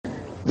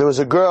There was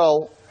a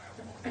girl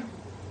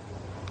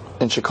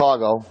in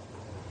Chicago,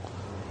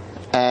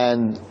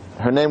 and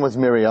her name was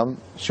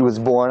Miriam. She was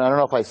born, I don't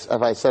know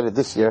if I said it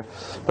this year,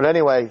 but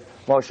anyway,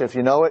 Moshe, if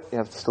you know it, you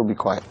have to still be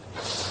quiet.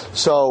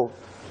 So,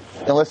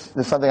 unless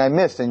there's something I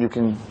missed, then you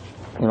can,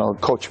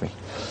 coach me.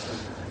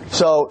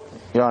 So,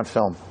 you're on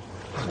film.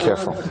 Be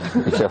careful.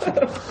 Be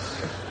careful.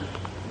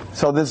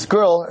 So this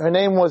girl, her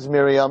name was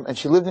Miriam, and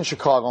she lived in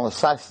Chicago, on the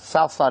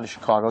south side of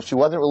Chicago. She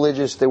wasn't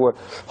religious. They were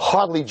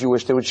hardly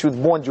Jewish. She was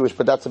born Jewish,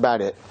 but that's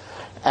about it.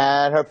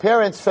 And her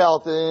parents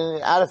felt,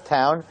 out of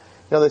town,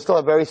 they still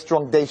have very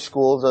strong day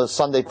schools,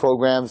 Sunday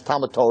programs,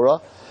 Talmud Torah.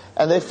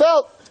 And they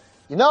felt,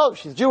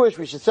 she's Jewish,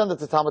 we should send her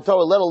to Talmud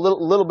Torah, let a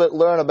little bit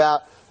learn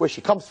about where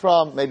she comes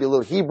from, maybe a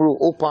little Hebrew,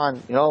 Ulpan,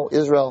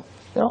 Israel,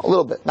 a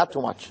little bit, not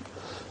too much.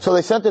 So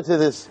they sent her to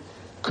this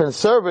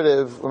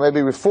conservative, or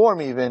maybe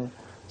reform even,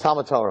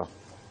 Talmud Torah.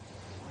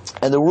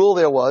 And the rule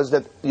there was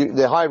that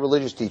they hired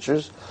religious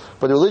teachers,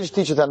 but the religious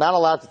teachers are not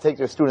allowed to take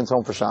their students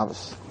home for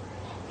Shabbos.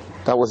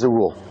 That was the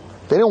rule.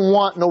 They didn't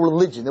want no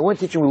religion. They weren't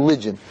teaching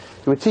religion.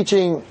 They were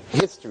teaching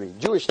history,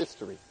 Jewish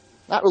history,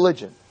 not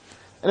religion.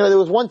 Anyway, there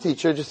was one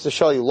teacher, just to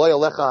show you, Lo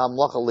Yalecha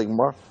Hamlacha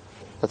Ligmar.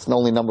 That's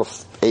only number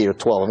 8 or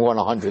 12. I'm going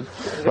 100.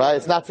 Right?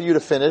 It's not for you to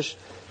finish.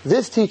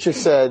 This teacher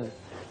fell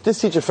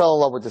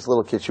in love with this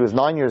little kid. She was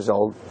 9 years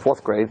old,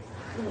 4th grade,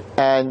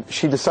 and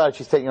she decided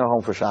she's taking her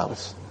home for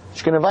Shabbos.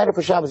 She's going to invite her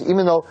for Shabbos,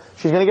 even though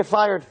she's going to get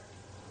fired.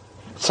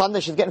 Sunday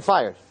she's getting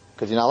fired,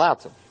 because you're not allowed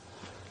to.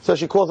 So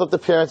she calls up the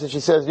parents and she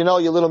says, your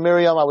little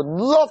Miriam, I would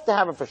love to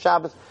have her for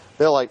Shabbos.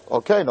 They're like,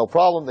 okay, no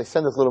problem. They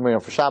send this little Miriam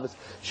for Shabbos.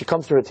 She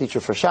comes to her teacher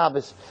for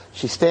Shabbos.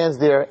 She stands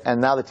there,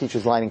 and now the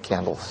teacher's lighting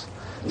candles.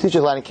 The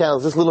teacher's lighting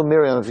candles. This little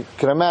Miriam, if you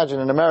can imagine,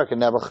 in America,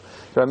 Nebuch,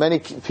 there are many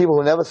people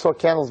who never saw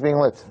candles being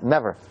lit.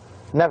 Never.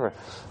 Never.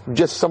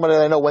 Just somebody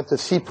that I know went to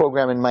the C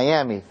program in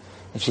Miami,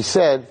 and she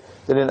said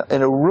that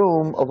in a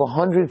room of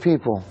 100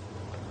 people,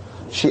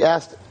 she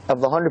asked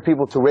of the 100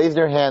 people to raise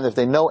their hand if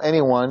they know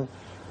anyone,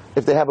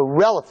 if they have a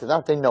relative,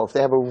 not if they know, if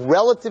they have a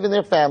relative in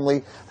their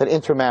family that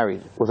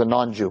intermarried with a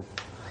non-Jew.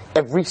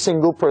 Every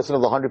single person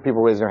of the 100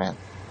 people raised their hand.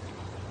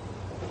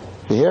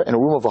 You hear? In a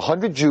room of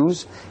 100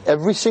 Jews,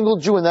 every single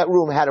Jew in that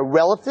room had a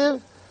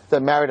relative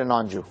that married a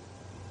non-Jew.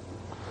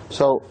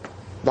 So,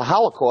 the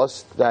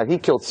Holocaust, that he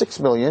killed 6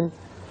 million,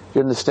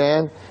 you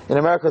understand? In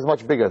America it's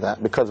much bigger than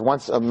that, because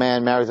once a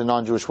man marries a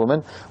non-Jewish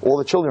woman, all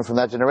the children from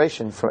that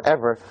generation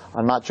forever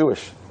are not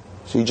Jewish.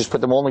 So you just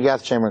put them all in the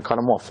gas chamber and cut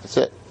them off. That's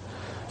it.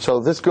 So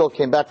this girl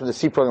came back from the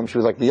C program. She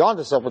was like, beyond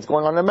herself, what's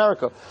going on in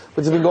America?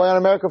 But it's been going on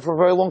in America for a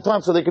very long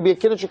time. So there could be a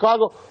kid in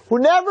Chicago who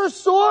never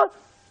saw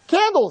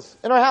candles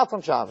in her house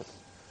on Shabbos.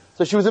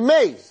 So she was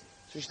amazed.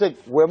 So she said,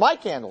 where are my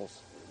candles?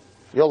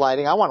 You're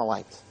lighting, I want to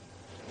light.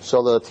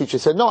 So the teacher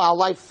said, no, I'll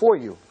light for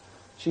you.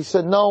 She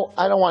said, no,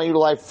 I don't want you to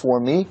light for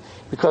me,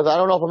 because I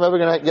don't know if I'm ever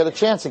going to get a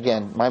chance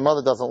again. My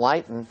mother doesn't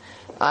light, and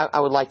I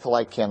would like to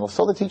light candles.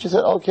 So the teacher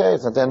said, okay,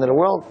 it's not the end of the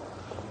world.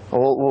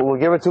 We'll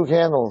give her 2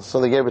 candles. So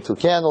they gave her 2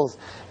 candles,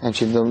 and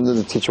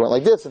the teacher went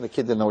like this, and the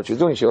kid didn't know what she was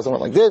doing. She also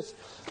went like this,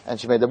 and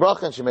she made the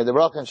bracha,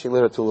 and she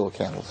lit her 2 little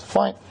candles.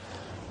 Fine.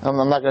 I'm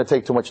not going to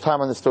take too much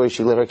time on this story.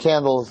 She lit her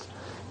candles,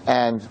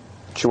 and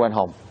she went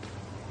home.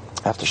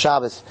 After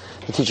Shabbos,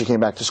 the teacher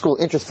came back to school.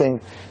 Interesting,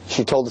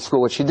 she told the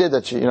school what she did,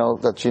 that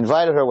she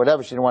invited her,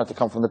 whatever. She didn't want it to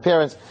come from the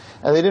parents,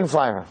 and they didn't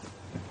fire her.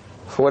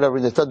 For whatever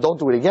reason, they said, don't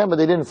do it again, but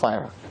they didn't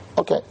fire her.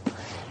 Okay.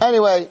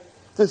 Anyway,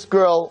 this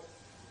girl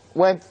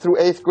went through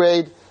 8th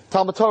grade,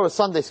 Talmud Torah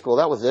Sunday school,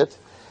 that was it.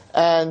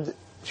 And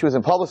she was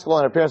in public school,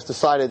 and her parents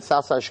decided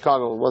Southside of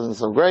Chicago wasn't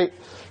so great.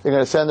 They're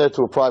going to send her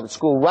to a private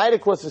school. Right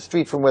across the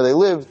street from where they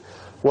lived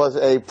was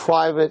a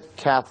private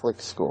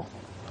Catholic school.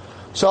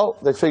 So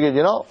they figured,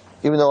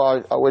 even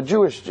though we're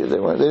Jewish, they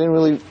didn't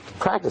really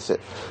practice it.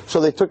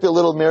 So they took their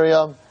little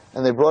Miriam,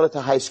 and they brought her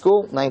to high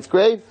school, 9th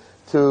grade,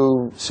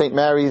 to St.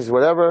 Mary's,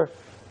 whatever,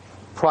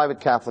 private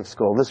Catholic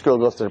school. This girl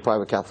goes to the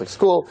private Catholic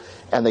school,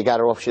 and they got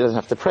her off. She doesn't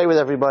have to pray with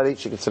everybody.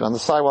 She can sit on the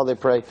side while they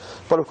pray.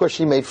 But of course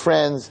she made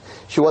friends.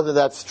 She wasn't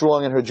that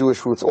strong in her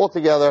Jewish roots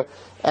altogether.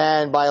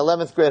 And by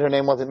 11th grade her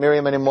name wasn't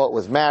Miriam anymore, it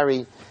was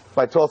Mary.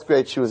 By 12th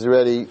grade she was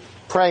already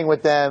praying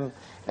with them,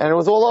 and it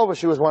was all over.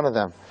 She was one of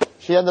them.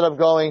 She ended up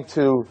going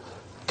to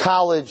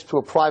college, to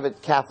a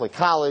private Catholic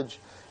college,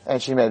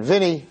 and she met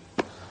Vinny,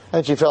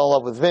 and she fell in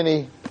love with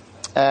Vinny.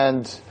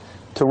 And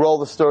to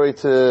roll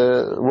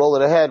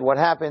it ahead, what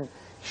happened?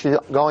 She's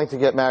going to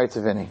get married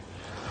to Vinny.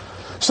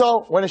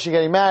 So, when is she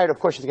getting married? Of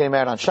course she's getting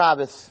married on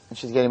Shabbos, and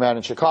she's getting married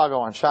in Chicago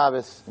on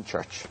Shabbos, in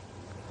church.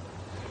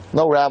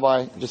 No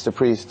rabbi, just a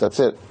priest, that's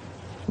it.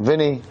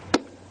 Vinny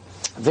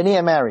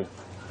and Mary.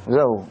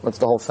 So, that's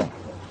the whole thing.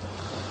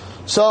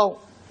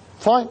 So,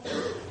 fine.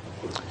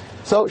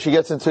 So, she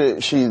gets into,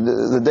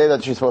 the day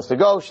that she's supposed to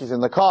go, she's in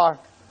the car,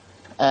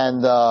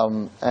 and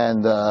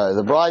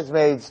the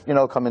bridesmaids,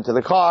 come into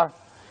the car,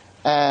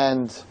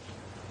 and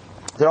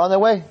they're on their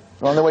way.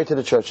 They're on their way to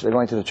the church. They're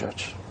going to the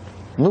church.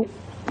 Nope.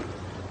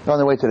 They're on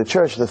their way to the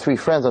church. The 3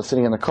 friends are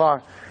sitting in the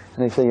car,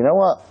 and they say, you know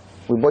what?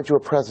 We bought you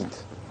a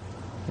present.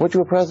 What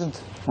you a present?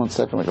 1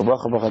 second. Make a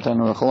bracha,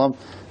 brachatanu lechalam,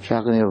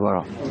 shachani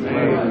yavara.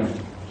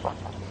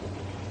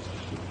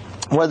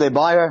 What did they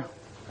buy her?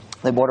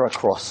 They bought her a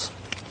cross.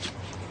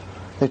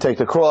 They take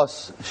the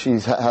cross. She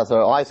has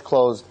her eyes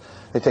closed.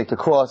 They take the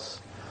cross,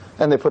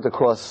 and they put the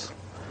cross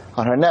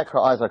on her neck. Her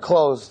eyes are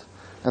closed,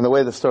 and the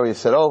way the story is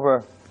set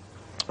over,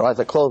 her eyes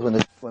are closed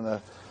when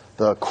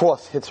the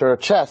cross hits her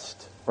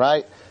chest,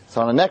 right? It's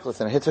on a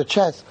necklace, and it hits her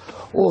chest.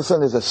 All of a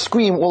sudden, there's a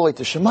scream all the way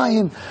to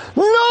Shemayim.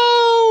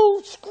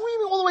 No!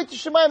 Screaming all the way to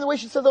Shemayim. The way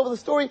she says over the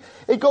story,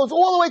 it goes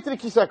all the way to the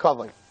Kisei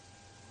HaKavod.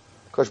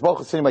 Kosh Baruch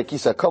Hu sitting by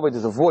Kisei HaKavod,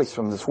 there's a voice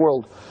from this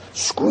world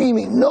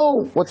screaming,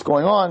 no! What's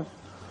going on?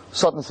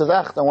 Satan says,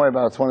 don't worry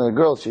about it. It's one of the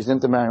girls. She's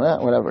into marrying that,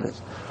 whatever it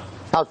is.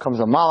 Out comes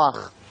a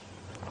malach,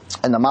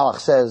 and the malach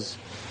says,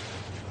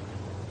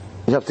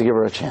 you have to give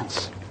her a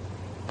chance.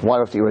 Why do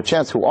you have to give her a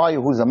chance? Who are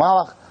you? Who's the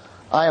malach?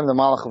 I am the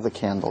malach of the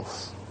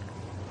candles.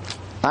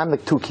 I'm the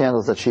 2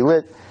 candles that she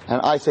lit, and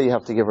I say you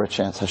have to give her a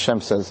chance. Hashem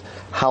says,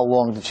 how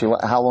long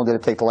did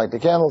it take to light the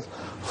candles?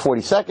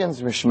 40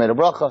 seconds. Mishmei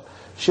bracha.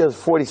 She has a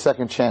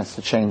 40-second chance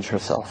to change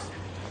herself.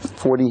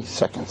 40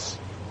 seconds.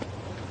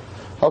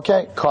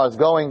 Okay, car's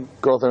going,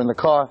 girls are in the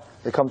car,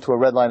 they come to a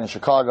red light in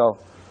Chicago,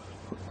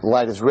 the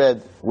light is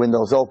red,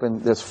 windows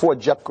open, there's 4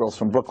 JEP girls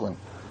from Brooklyn.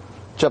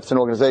 JEP's an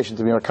organization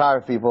to be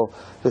Makar people.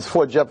 There's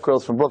 4 JEP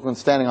girls from Brooklyn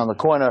standing on the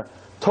corner,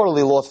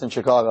 totally lost in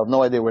Chicago, have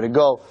no idea where to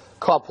go.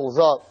 Car pulls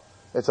up,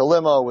 it's a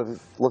limo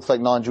with, looks like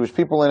non-Jewish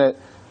people in it.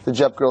 The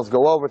JEP girls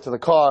go over to the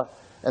car,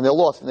 and they're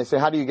lost, and they say,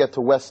 how do you get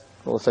to West,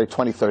 let's say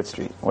 23rd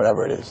Street,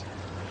 whatever it is.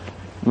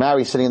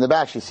 Mary's sitting in the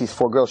back. She sees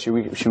 4 girls. She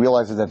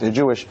realizes that they're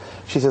Jewish.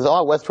 She says,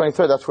 "Oh, West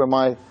 23rd. That's where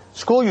my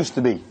school used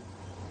to be,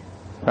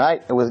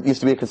 right? It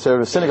used to be a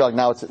conservative synagogue.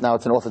 Now it's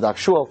an Orthodox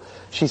shul."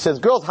 She says,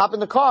 "Girls, hop in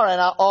the car." And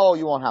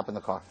you won't hop in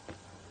the car.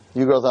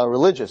 You girls are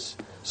religious,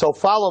 so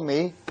follow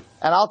me,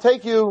 and I'll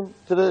take you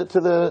to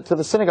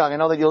the synagogue. I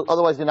know that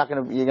otherwise you're not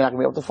going to be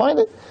able to find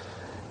it.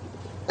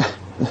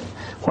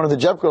 One of the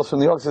JEP girls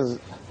from New York says,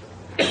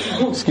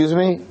 "Excuse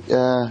me,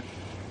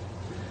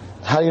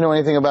 how do you know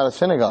anything about a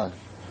synagogue?"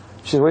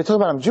 She says, "What are you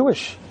talking about? I'm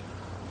Jewish."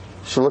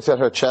 She looks at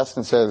her chest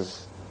and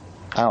says,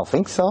 "I don't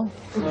think so."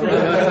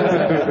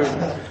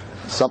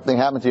 Something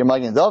happened to your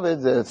Magen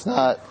David. It's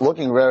not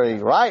looking very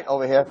right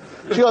over here.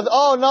 She goes,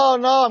 "Oh,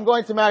 no, I'm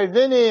going to marry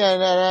Vinny."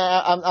 And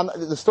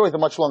the story's a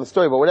much longer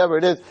story, but whatever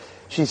it is,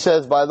 she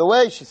says, by the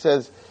way, she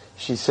says,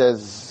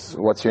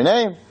 "What's your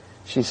name?"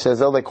 She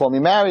says, "Oh, they call me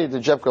Mary."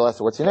 The JEP girl asks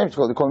her, "What's your name?" She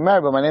goes, "They call me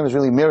Mary, but my name is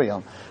really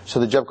Miriam." So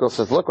the JEP girl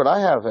says, "Look what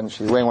I have." And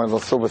she's wearing one of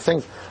those silver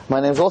things.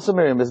 "My name's also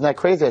Miriam. Isn't that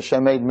crazy?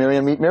 Hashem made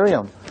Miriam meet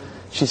Miriam."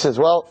 She says,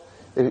 "Well,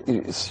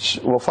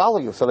 we'll follow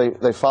you." So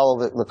they follow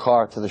the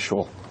car to the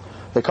shul.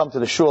 They come to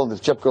the shul, and this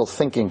JEP girl's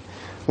thinking,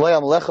 what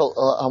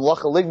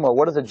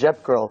is a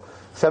JEP girl,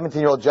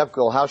 17-year-old JEP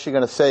girl, how's she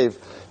going to save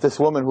this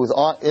woman who's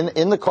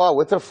in the car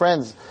with her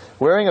friends,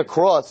 wearing a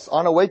cross,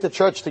 on her way to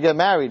church to get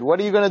married? What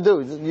are you going to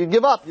do? You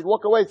give up. You'd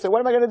walk away and say, what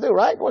am I going to do,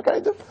 right? What can I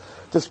do?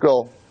 This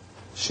girl,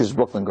 she's a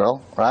Brooklyn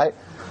girl, right?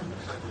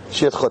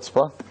 She has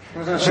chutzpah.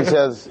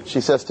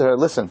 She says to her,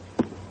 "Listen,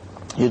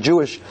 you're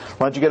Jewish.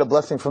 Why don't you get a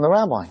blessing from the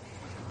rabbi?"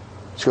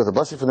 She goes, "A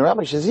blessing from the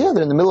rabbi?" She says, "Yeah,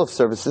 they're in the middle of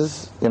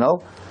services,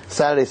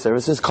 Saturday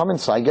services. Come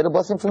inside, get a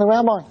blessing from the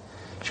rabbi."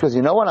 She goes,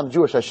 "You know what? I'm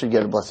Jewish. I should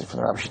get a blessing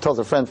from the rabbi." She tells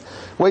her friends,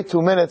 "Wait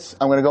 2 minutes.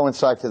 I'm going to go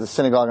inside to the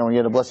synagogue. I'm going to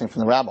get a blessing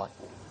from the rabbi."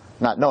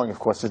 Not knowing, of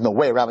course, there's no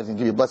way a rabbi's going to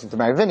give you a blessing to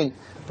marry Vinny.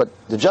 But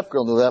the JEP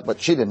girl knew that,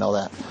 but she didn't know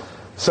that.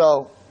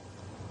 So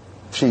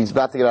she's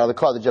about to get out of the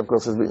car. The JEP girl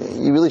says,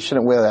 "You really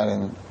shouldn't wear that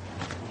in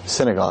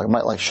synagogue. It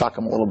might shock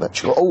him a little bit."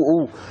 She goes,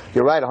 "Oh,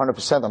 you're right,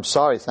 100%. I'm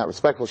sorry. It's not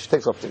respectful." She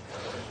takes off the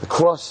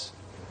cross.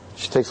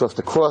 She takes off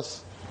the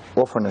cross,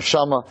 off her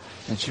neshama,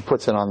 and she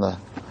puts it on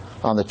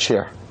the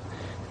chair.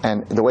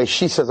 And the way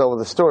she says over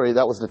the story,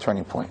 that was the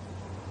turning point.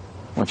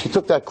 When she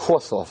took that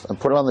cross off and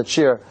put it on the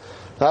chair,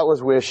 that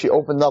was where she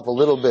opened up a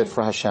little bit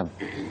for Hashem.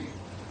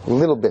 A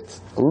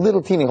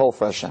little teeny hole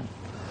for Hashem.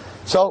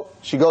 So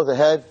she goes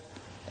ahead,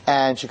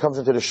 and she comes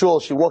into the shul.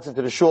 She walks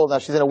into the shul. Now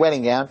she's in a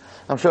wedding gown.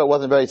 I'm sure it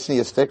wasn't very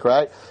sneeistic,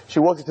 right? She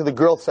walks into the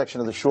girls section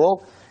of the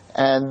shul,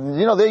 and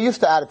they're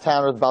used to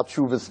out-of-towners about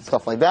shuvas and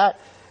stuff like that.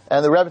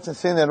 And the Rebbetzins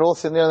sitting there, and they're all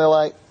sitting there, and they're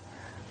like,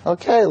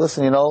 "Okay,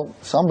 listen,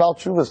 some Baal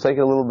Tshuvas take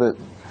it a little bit."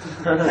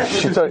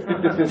 She took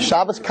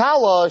Shabbos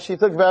Kala. She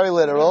took very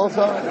literal.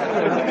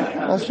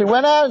 So she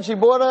went out and she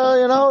bought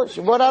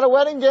out a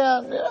wedding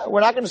gown. Yeah,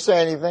 we're not going to say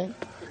anything.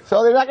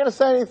 So they're not going to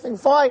say anything.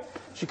 Fine.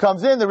 She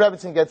comes in. The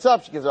Rebbetzin gets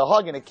up. She gives her a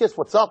hug and a kiss.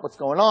 "What's up? What's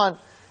going on?"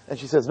 And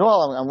she says, "No,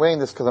 I'm wearing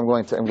this because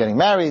I'm getting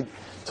married."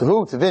 "To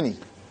who?" "To Vinny."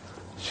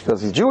 She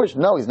goes, "He's Jewish?"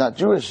 "No, he's not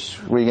Jewish."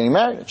 "Were you getting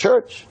married?" "At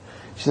church."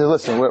 She says,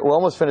 "Listen, we're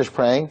almost finished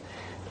praying.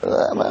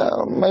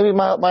 Maybe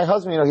my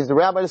husband, he's the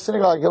rabbi of the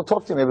synagogue. He'll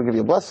talk to you. Maybe he'll give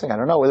you a blessing. I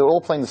don't know." They're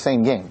all playing the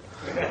same game,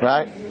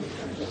 right?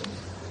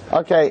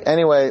 Okay.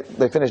 Anyway,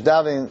 they finish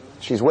davening.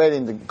 She's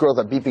waiting. The girls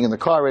are beeping in the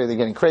car already. They're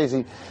getting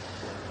crazy.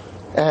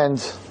 And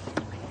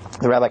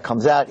the rabbi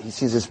comes out. He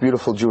sees this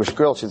beautiful Jewish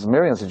girl. She's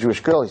Miriam's a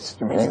Jewish girl.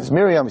 Her name is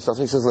Miriam. He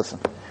says, "Listen,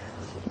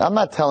 I'm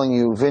not telling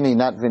you Vinny,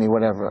 not Vinny,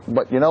 whatever.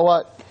 But you know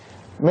what?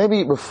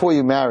 maybe before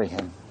you marry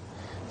him,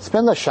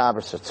 spend a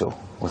Shabbos or two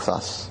with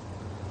us.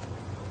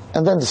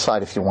 And then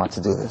decide if you want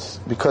to do this.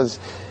 Because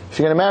if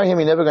you're going to marry him,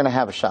 you're never going to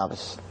have a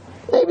Shabbos.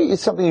 Maybe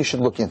it's something you should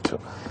look into.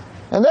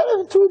 And then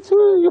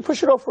you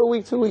push it off for a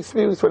week, 2 weeks,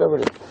 3 weeks, whatever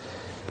it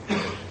is.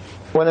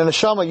 When a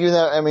neshama,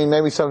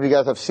 maybe some of you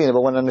guys have seen it,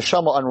 but when a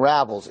neshama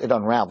unravels, it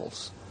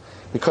unravels.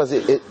 Because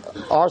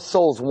our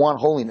souls want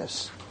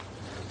holiness.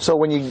 So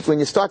when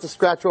you start to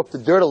scratch off the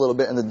dirt a little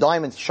bit and the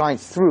diamond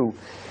shines through,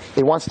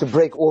 it wants to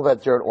break all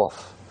that dirt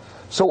off.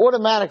 So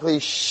automatically,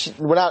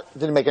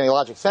 didn't make any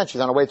logic sense,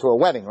 she's on her way to her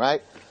wedding,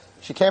 right?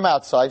 She came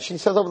outside, she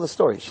says over the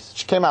story,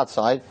 she came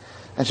outside,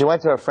 and she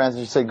went to her friends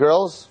and she said,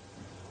 girls,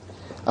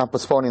 I'm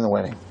postponing the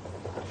wedding.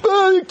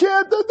 Oh, you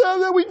can't,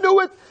 we knew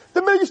it.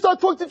 The minute you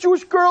start talking to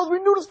Jewish girls, we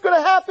knew this was going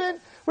to happen.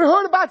 We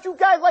heard about you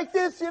guys like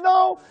this, you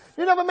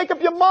never make up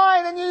your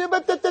mind,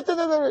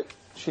 and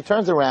She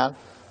turns around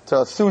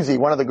to Susie,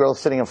 one of the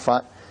girls sitting in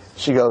front.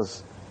 She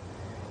goes,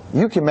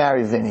 you can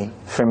marry Vinny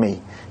for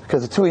me.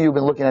 Because the two of you have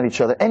been looking at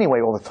each other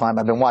anyway all the time.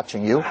 I've been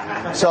watching you.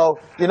 So,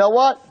 you know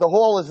what? The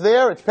hall is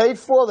there. It's paid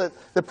for.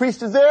 The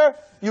priest is there.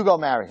 You go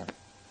marry him.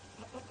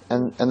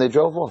 And they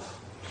drove off.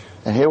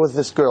 And here was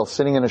this girl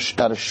sitting at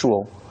a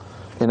shul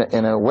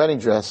in a wedding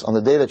dress on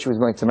the day that she was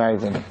going to marry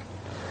Vinny.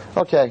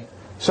 Okay.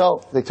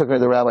 So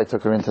the rabbi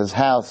took her into his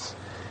house.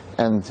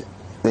 And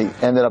they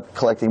ended up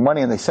collecting money.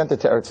 And they sent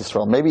it to Eretz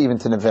Yisrael. Maybe even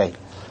to Neve.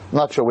 I'm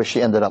not sure where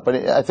she ended up, but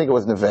I think it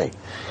was Neve.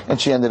 And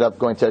she ended up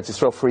going to Eretz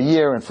Yisrael for a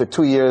year and for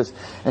 2 years,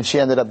 and she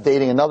ended up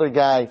dating another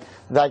guy.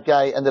 That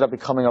guy ended up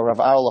becoming a Rav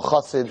Arla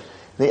Chassid.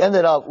 They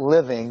ended up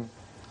living,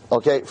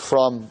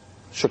 from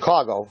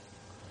Chicago,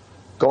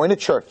 going to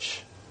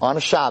church on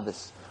a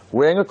Shabbos,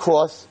 wearing a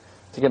cross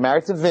to get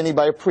married to Vinny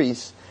by a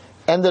priest,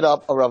 ended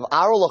up a Rav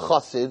Arla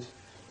Chassid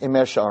in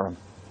Meir Sha'arim,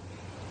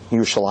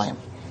 Yerushalayim.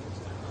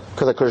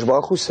 Because HaKadosh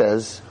Baruch Hu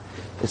says,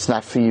 it's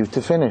not for you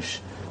to finish.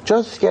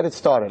 Just get it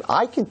started.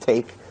 I can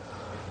take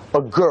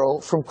a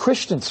girl from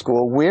Christian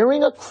school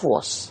wearing a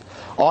cross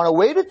on her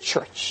way to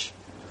church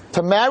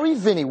to marry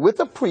Vinny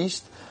with a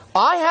priest.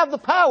 I have the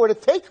power to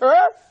take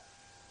her,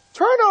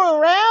 turn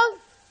her around,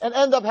 and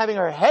end up having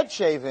her head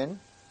shaven,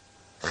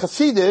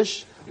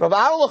 Chassidish, Rav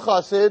Arla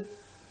Chassid,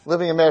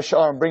 living in Meir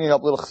Sha'arim, bringing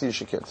up little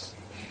Chassidish kids.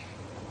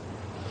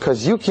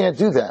 Because you can't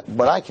do that,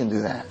 but I can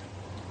do that.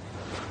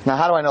 Now,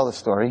 how do I know the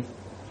story?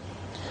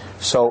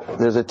 So,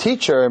 there's a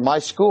teacher in my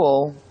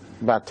school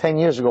about 10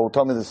 years ago who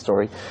told me this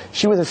story.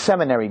 She was a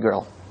seminary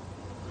girl.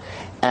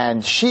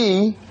 And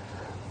she,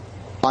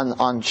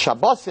 on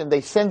Shabbosim,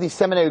 they send these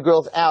seminary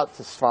girls out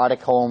to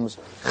Sephardic homes,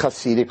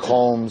 Hasidic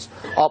homes,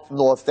 up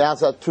north, down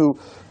south,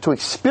 to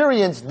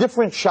experience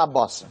different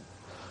Shabbosim.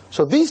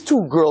 So these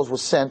two girls were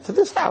sent to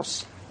this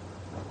house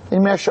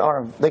in Meir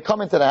Sha'arim. They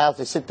come into the house,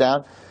 they sit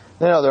down.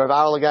 They're a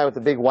Arla guy with the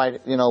big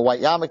white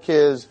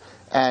yarmulkes,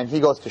 and he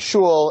goes to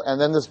shul, and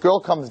then this girl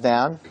comes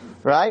down,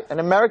 right? An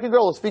American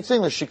girl who speaks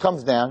English, she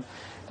comes down,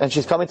 and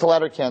she's coming to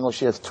light her candle.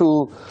 She has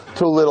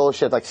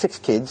she had like 6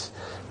 kids,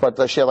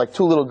 but she had like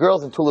 2 little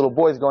girls and 2 little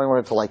boys going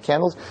with her to light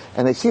candles,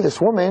 and they see this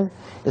woman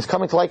is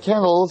coming to light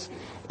candles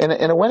in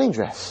a wedding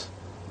dress.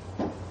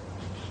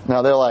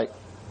 Now they're like,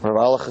 Rav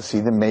Arla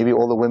Chasidim, maybe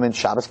all the women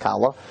Shabbos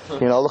Kala,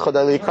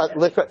 l'chadaidi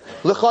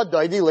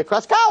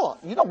likras Kala.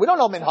 We don't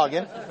know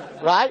minhagin,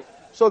 right?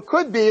 So it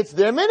could be it's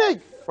their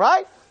minig,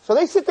 right? So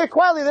they sit there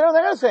quietly, they're not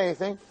going to say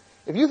anything.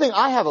 If you think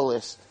I have a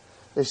list,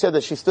 they said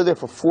that she stood there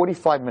for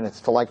 45 minutes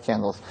to light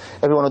candles.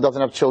 Everyone who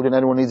doesn't have children,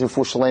 everyone needs a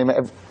full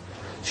shalema.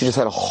 She just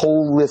had a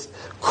whole list,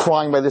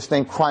 crying by this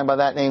name, crying by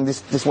that name,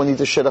 this one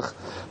needs a shidduch.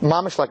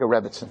 Mamish like a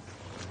Rebbitzin.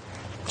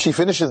 She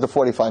finishes the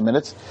 45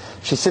 minutes,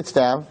 she sits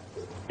down,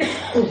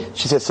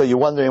 she said, so you're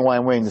wondering why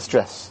I'm wearing this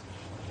dress?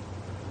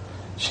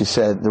 She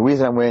said, the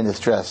reason I'm wearing this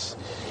dress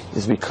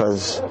is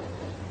because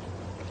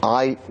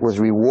I was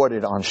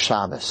rewarded on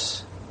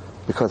Shabbos.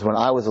 Because when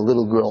I was a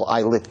little girl,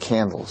 I lit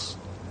candles.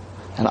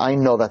 And I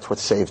know that's what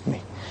saved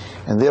me.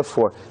 And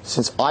therefore,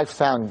 since I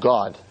found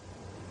God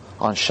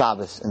on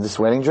Shabbos in this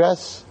wedding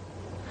dress,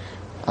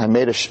 I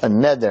made a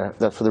neder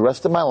that for the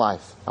rest of my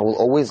life, I will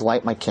always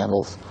light my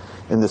candles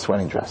in this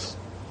wedding dress.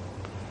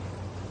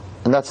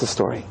 And that's the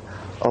story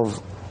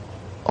of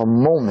a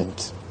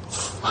moment.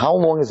 How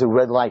long is a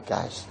red light,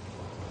 guys?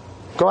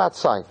 Go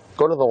outside.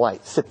 Go to the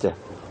light. Sit there.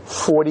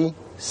 40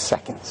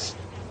 seconds.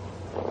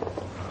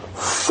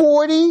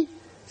 40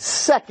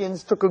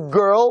 seconds took a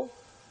girl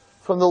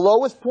from the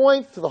lowest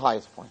point to the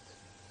highest point.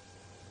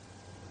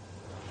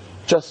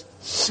 Just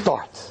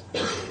start.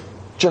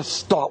 Just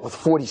start with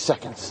 40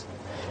 seconds.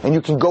 And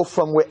you can go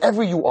from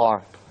wherever you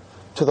are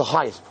to the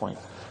highest point.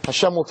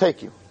 Hashem will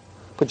take you.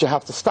 But you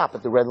have to stop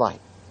at the red light.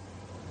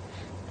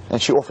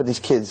 And she offered these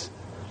kids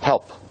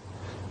help.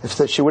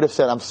 If she would have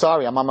said, I'm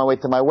sorry, I'm on my way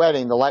to my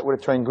wedding, the light would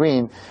have turned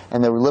green,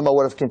 and the limo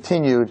would have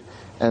continued,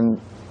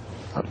 and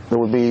there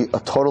would be a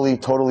totally,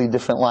 totally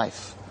different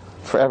life.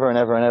 Forever and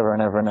ever and ever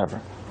and ever and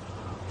ever.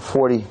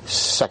 40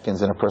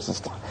 seconds in a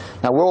person's life.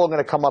 Now we're all going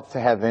to come up to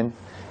heaven,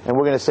 and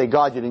we're going to say,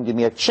 God, you didn't give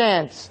me a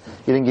chance,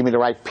 you didn't give me the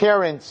right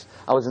parents,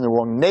 I was in the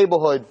wrong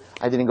neighborhood,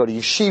 I didn't go to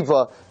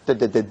yeshiva, You're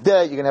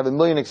going to have a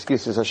million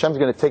excuses. Hashem's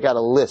going to take out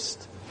a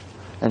list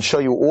and show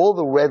you all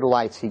the red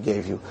lights He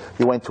gave you.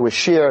 You went to a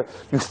shiur,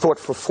 you thought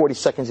for 40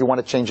 seconds you want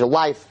to change your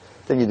life,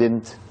 then you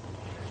didn't.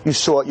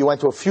 You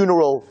went to a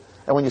funeral,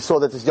 and when you saw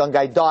that this young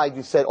guy died,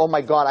 you said, oh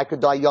my God, I could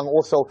die young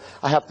also.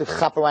 I have to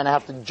chop around, I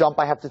have to jump,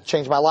 I have to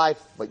change my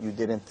life. But you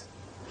didn't.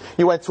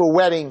 You went to a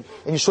wedding,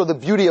 and you saw the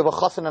beauty of a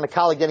chassan and a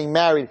kala getting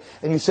married,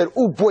 and you said,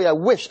 oh boy, I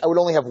wish I would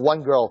only have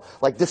one girl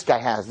like this guy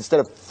has, instead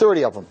of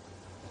 30 of them.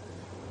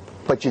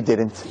 But you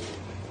didn't.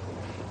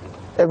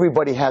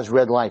 Everybody has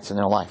red lights in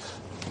their life.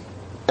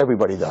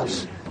 Everybody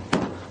does.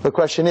 The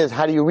question is,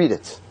 how do you read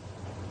it?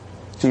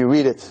 Do you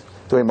read it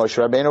the way Moshe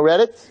Rabbeinu read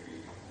it?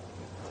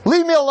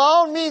 Leave me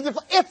alone means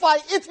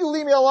if you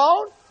leave me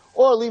alone,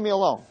 or leave me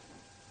alone.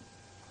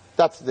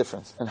 That's the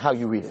difference in how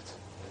you read it.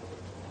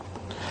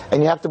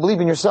 And you have to believe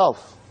in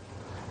yourself.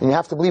 And you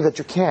have to believe that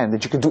you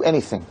can do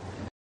anything.